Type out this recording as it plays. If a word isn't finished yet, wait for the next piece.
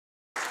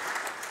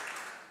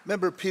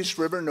Member Peace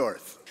River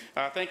North.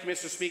 Thank you,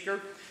 Mr.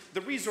 Speaker.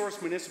 The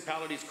Resource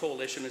Municipalities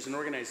Coalition is an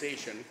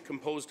organization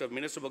composed of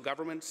municipal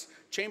governments,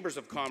 chambers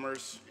of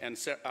commerce, and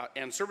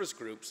service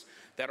groups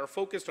that are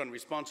focused on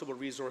responsible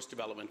resource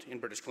development in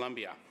British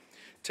Columbia.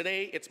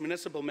 Today, its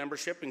municipal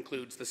membership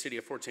includes the City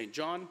of Fort St.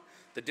 John,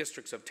 the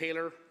districts of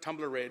Taylor,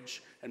 Tumbler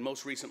Ridge, and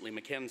most recently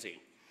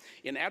Mackenzie.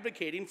 In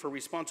advocating for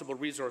responsible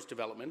resource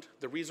development,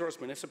 the Resource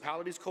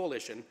Municipalities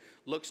Coalition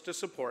looks to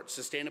support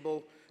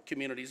sustainable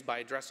communities by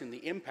addressing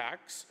the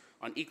impacts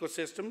on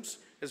ecosystems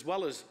as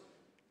well as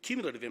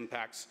cumulative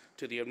impacts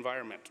to the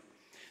environment.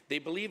 They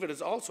believe it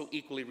is also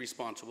equally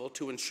responsible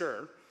to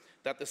ensure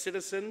that the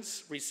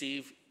citizens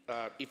receive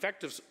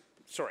effective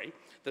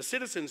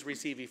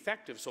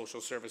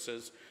social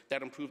services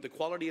that improve the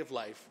quality of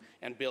life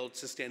and build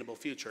sustainable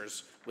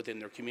futures within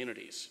their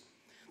communities.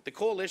 The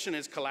Coalition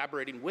is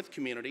collaborating with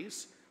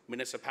communities,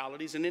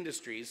 municipalities, and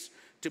industries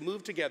to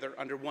move together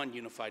under one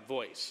unified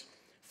voice.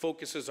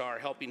 Focuses are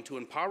helping to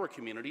empower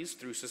communities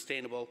through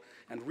sustainable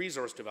and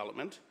resource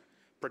development,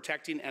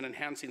 protecting and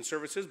enhancing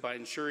services by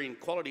ensuring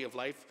quality of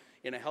life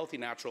in a healthy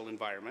natural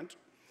environment,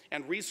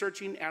 and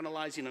researching,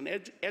 analyzing,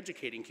 and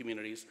educating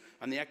communities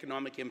on the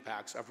economic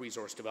impacts of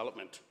resource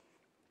development.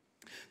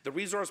 The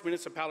Resource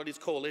Municipalities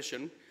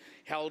Coalition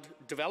held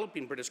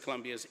Developing British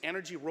Columbia's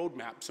Energy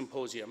Roadmap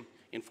Symposium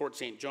in Fort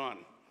St. John.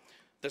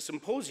 The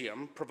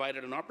symposium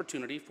provided an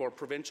opportunity for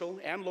provincial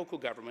and local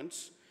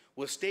governments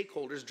with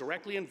stakeholders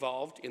directly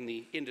involved in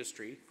the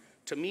industry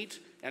to meet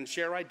and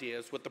share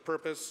ideas with the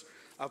purpose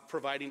of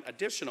providing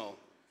additional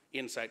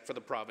insight for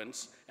the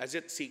province as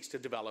it seeks to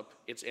develop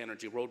its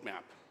energy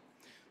roadmap.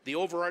 The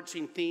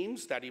overarching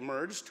themes that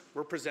emerged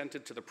were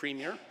presented to the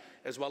Premier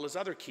as well as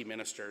other key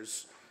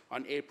ministers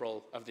on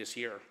April of this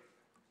year.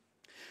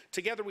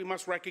 Together, we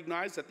must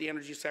recognize that the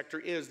energy sector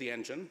is the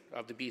engine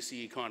of the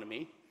BC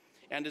economy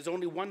and is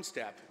only one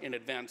step in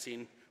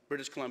advancing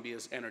British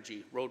Columbia's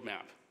energy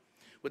roadmap.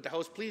 Would the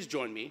House please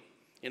join me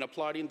in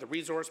applauding the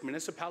Resource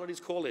Municipalities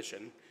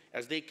Coalition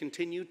as they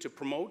continue to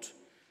promote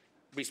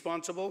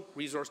responsible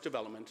resource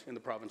development in the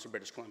province of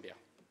British Columbia.